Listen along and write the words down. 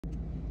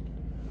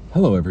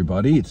Hello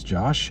everybody, it's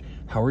Josh.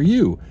 How are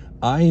you?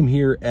 I am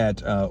here at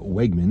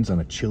Wegmans on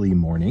a chilly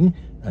morning.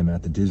 I'm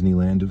at the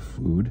Disneyland of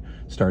food,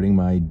 starting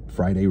my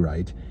Friday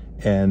right.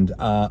 And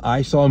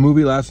I saw a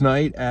movie last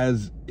night,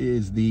 as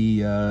is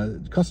the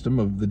custom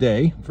of the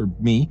day for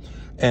me.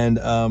 And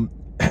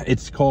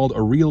it's called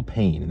A Real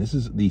Pain. And this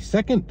is the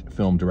second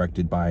film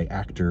directed by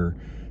actor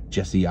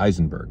Jesse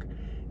Eisenberg.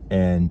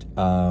 And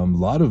a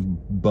lot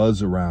of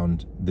buzz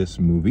around this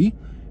movie,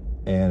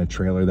 and a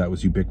trailer that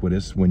was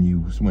ubiquitous when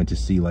you went to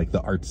see like the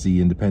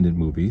artsy independent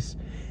movies.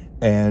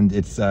 And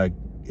it's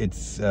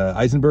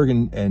Eisenberg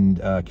and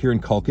Kieran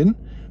Culkin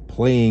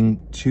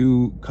playing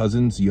two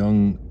cousins,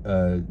 young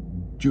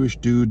Jewish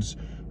dudes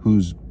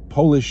whose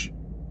Polish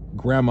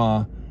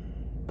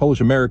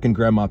American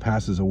grandma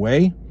passes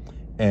away,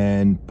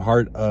 and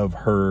part of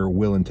her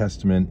will and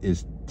testament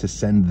is to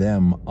send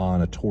them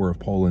on a tour of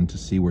Poland to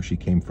see where she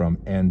came from,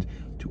 and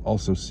to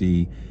also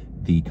see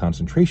the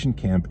concentration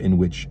camp in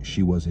which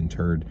she was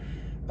interred.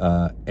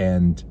 So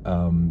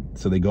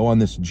they go on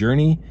this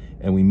journey,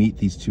 and we meet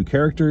these two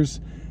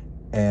characters,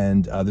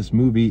 and this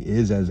movie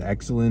is as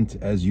excellent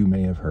as you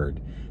may have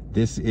heard.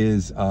 This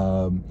is,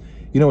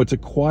 it's a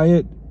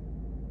quiet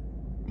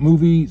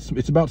movie.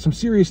 It's about some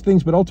serious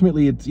things, but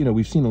ultimately it's,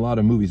 we've seen a lot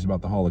of movies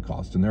about the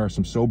Holocaust, and there are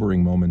some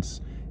sobering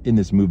moments in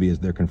this movie as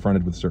they're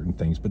confronted with certain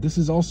things. But this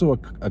is also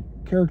a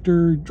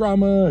character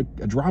drama,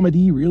 a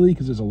dramedy really,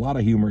 because there's a lot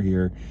of humor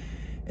here.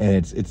 And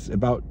it's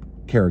about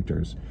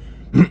characters.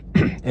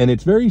 And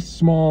it's very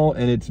small,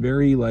 and it's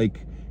very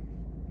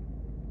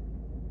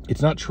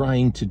it's not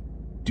trying to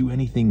do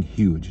anything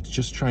huge. It's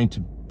just trying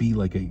to be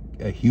like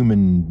a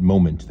human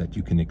moment that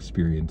you can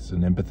experience,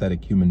 an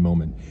empathetic human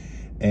moment.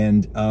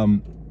 And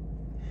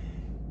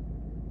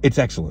it's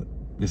excellent.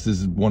 This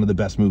is one of the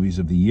best movies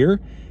of the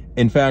year.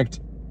 In fact,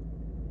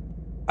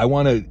 I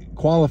want to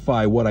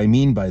qualify what I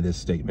mean by this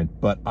statement,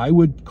 but I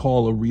would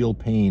call A Real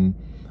Pain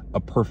a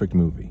perfect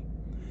movie.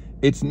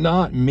 It's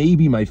not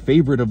maybe my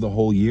favorite of the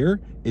whole year.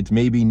 It's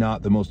maybe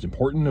not the most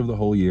important of the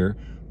whole year,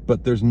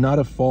 but there's not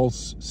a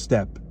false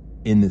step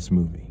in this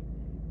movie.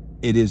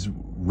 It is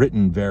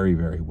written very,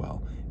 very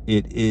well.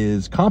 It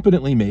is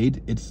competently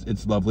made.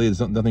 It's lovely.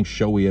 There's nothing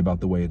showy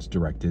about the way it's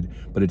directed,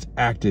 but it's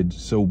acted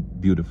so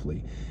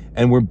beautifully.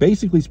 And we're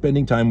basically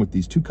spending time with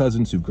these two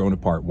cousins who've grown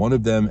apart. One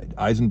of them,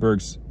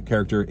 Eisenberg's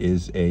character,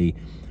 is a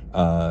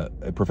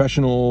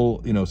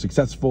professional,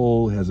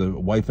 successful, has a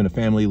wife and a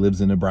family, lives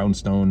in a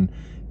brownstone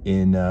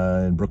in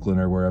Brooklyn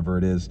or wherever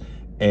it is.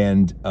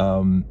 And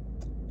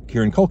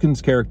Kieran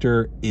Culkin's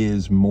character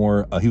is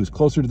more, he was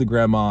closer to the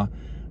grandma,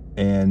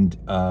 and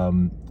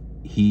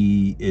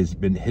he has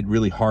been hit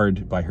really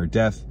hard by her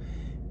death,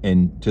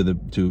 and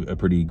to a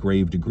pretty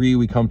grave degree,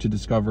 we come to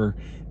discover.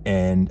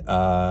 And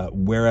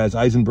whereas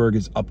Eisenberg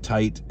is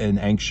uptight and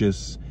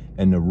anxious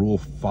and a rule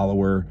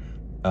follower,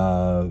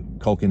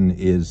 Culkin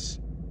is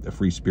a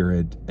free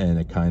spirit and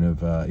a kind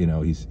of,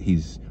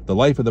 he's the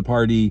life of the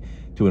party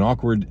to an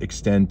awkward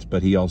extent,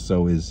 but he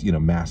also is,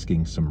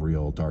 masking some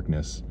real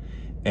darkness.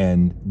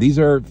 And these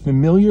are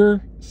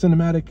familiar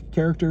cinematic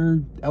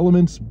character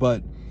elements,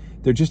 but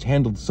they're just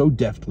handled so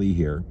deftly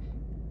here.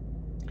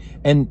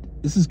 And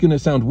this is going to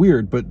sound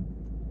weird, but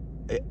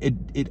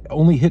it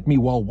only hit me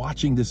while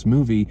watching this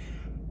movie.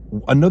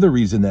 Another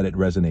reason that it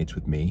resonates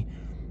with me: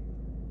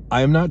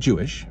 I am not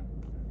Jewish.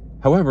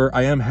 However,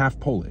 I am half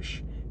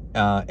Polish.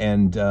 So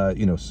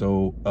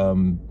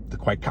the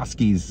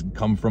Kwiatkowskis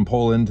come from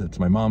Poland. It's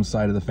my mom's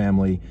side of the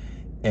family.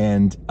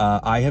 And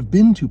I have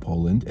been to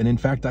Poland. And in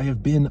fact, I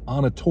have been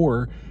on a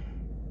tour,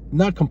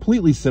 not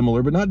completely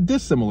similar, but not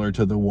dissimilar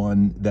to the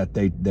one that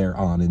they're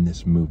on in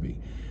this movie.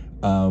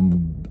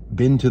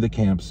 Been to the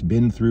camps,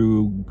 been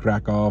through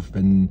Krakow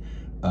and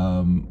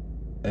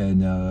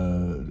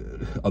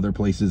other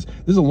places.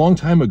 This is a long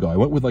time ago. I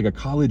went with like a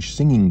college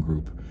singing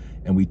group,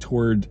 and we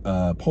toured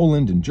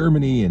Poland and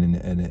Germany,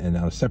 and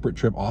on a separate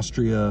trip,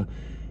 Austria.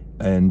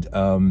 And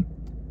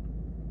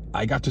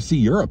I got to see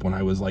Europe when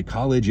I was like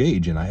college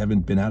age, and I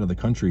haven't been out of the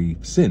country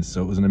since.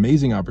 So it was an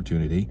amazing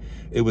opportunity.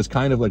 It was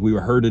kind of like we were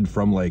herded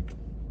from like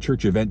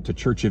church event to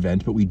church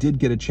event, but we did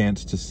get a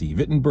chance to see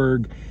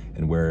Wittenberg,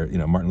 and where,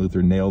 Martin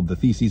Luther nailed the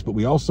theses. But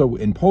we also,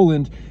 in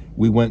Poland,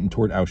 we went and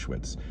toured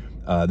Auschwitz.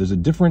 There's a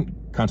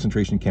different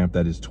concentration camp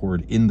that is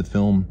toured in the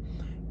film,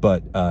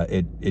 but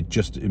it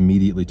just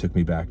immediately took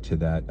me back to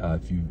that.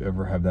 If you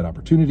ever have that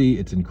opportunity,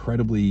 it's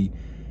incredibly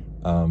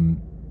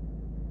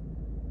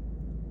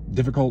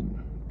difficult,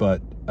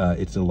 but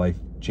it's a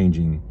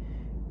life-changing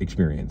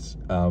experience.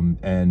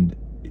 And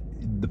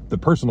the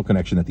personal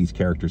connection that these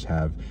characters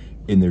have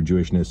in their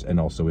Jewishness and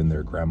also in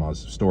their grandma's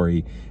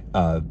story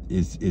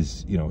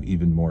is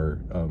even more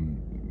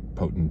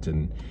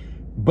potent.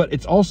 But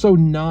it's also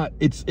not,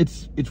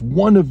 it's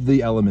one of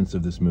the elements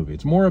of this movie.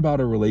 It's more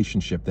about a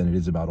relationship than it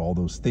is about all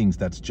those things.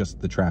 That's just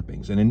the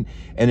trappings. And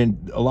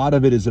a lot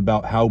of it is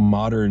about how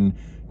modern,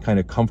 kind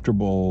of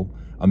comfortable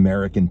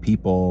American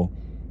people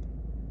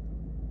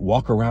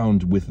walk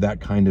around with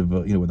that kind of,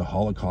 with a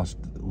Holocaust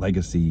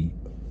legacy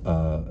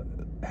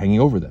hanging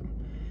over them.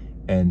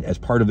 and as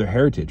part of their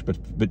heritage,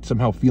 but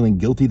somehow feeling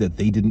guilty that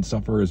they didn't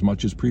suffer as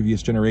much as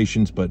previous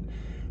generations. But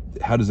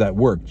how does that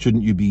work?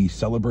 Shouldn't you be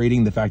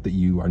celebrating the fact that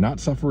you are not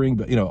suffering?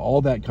 But, you know,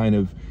 all that kind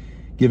of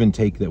give and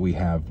take that we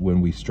have when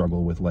we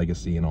struggle with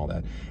legacy and all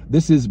that.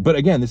 But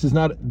again, this is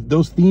not,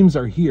 those themes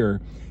are here,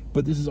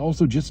 but this is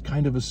also just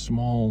kind of a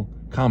small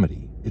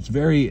comedy. It's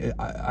very,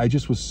 I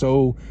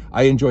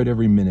enjoyed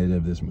every minute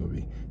of this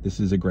movie. This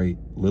is a great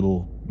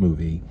little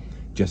movie.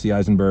 Jesse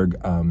Eisenberg,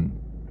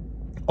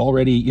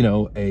 already, you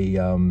know,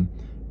 an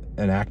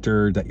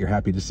actor that you're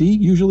happy to see,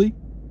 usually,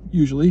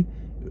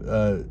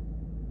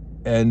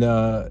 and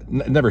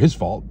never his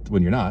fault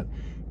when you're not,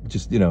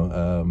 just, you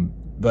know,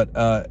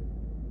 but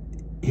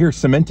here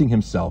cementing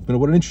himself. And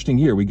what an interesting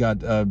year. We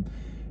got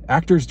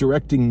actors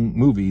directing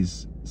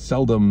movies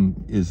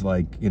seldom is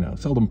like, you know,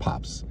 seldom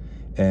pops.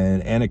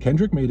 And Anna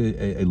Kendrick made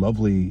a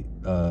lovely,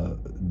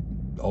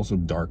 also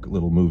dark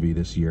little movie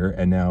this year.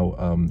 And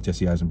now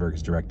Jesse Eisenberg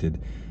has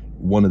directed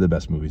one of the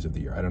best movies of the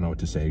year. I don't know what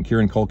to say. And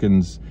Kieran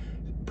Culkin's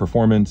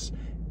performance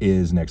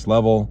is next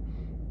level.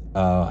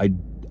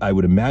 I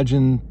would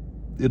imagine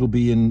it'll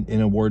be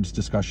in awards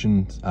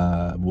discussions.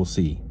 We'll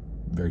see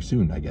very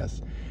soon, I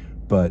guess.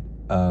 But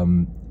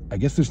I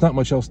guess there's not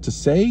much else to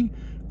say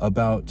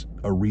about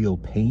A Real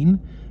Pain,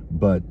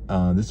 but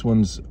this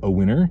one's a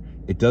winner.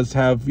 It does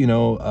have, you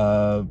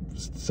know,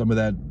 some of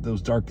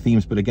those dark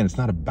themes, but again, it's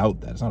not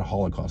about that. It's not a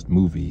Holocaust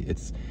movie.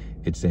 It's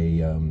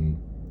a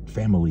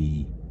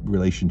family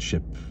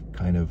relationship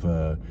kind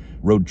of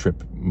road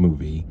trip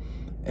movie.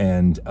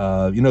 And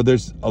you know,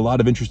 there's a lot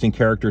of interesting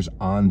characters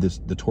on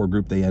the tour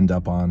group they end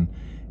up on,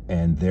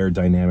 and their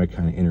dynamic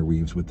kind of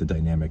interweaves with the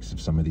dynamics of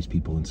some of these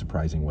people in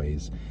surprising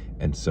ways.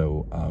 And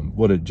so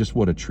what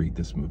a treat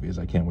this movie is.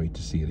 I can't wait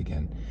to see it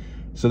again.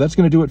 So that's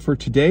going to do it for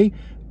today.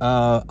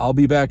 I'll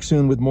be back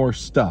soon with more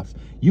stuff.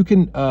 You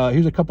can,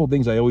 here's a couple of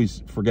things I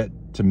always forget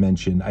to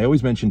mention. I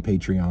always mention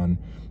Patreon,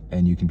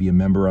 and you can be a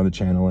member on the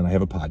channel, and I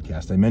have a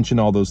podcast. I mention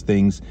all those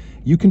things.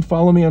 You can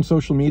follow me on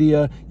social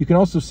media. You can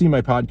also see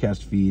my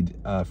podcast feed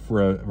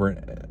for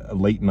a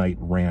late night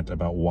rant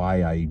about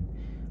why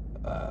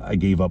I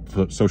gave up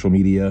social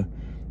media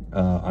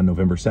on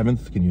November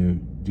 7th. Can you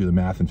do the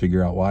math and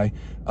figure out why?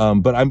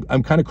 But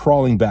I'm kind of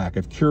crawling back.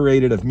 I've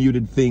curated, I've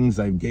muted things.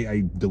 I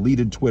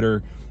deleted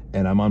Twitter,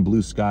 and I'm on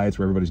Blue Sky. It's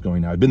where everybody's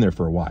going now. I've been there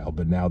for a while,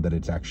 but now that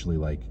it's actually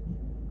like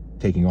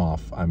taking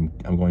off, I'm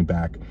going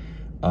back.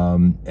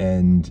 I'm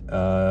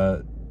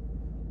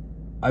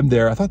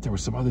there. I thought there were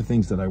some other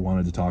things that I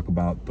wanted to talk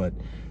about, but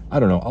I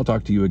don't know. I'll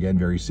talk to you again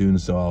very soon,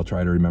 so I'll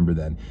try to remember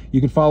then. You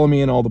can follow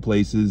me in all the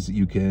places.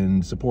 You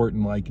can support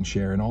and like and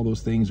share and all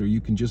those things, or you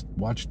can just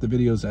watch the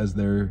videos as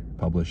they're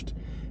published.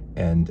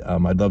 And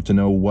I'd love to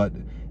know what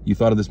you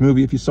thought of this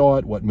movie if you saw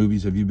it. What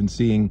movies have you been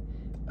seeing?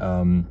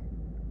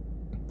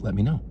 Let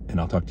me know, and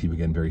I'll talk to you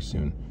again very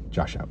soon.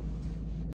 Josh out.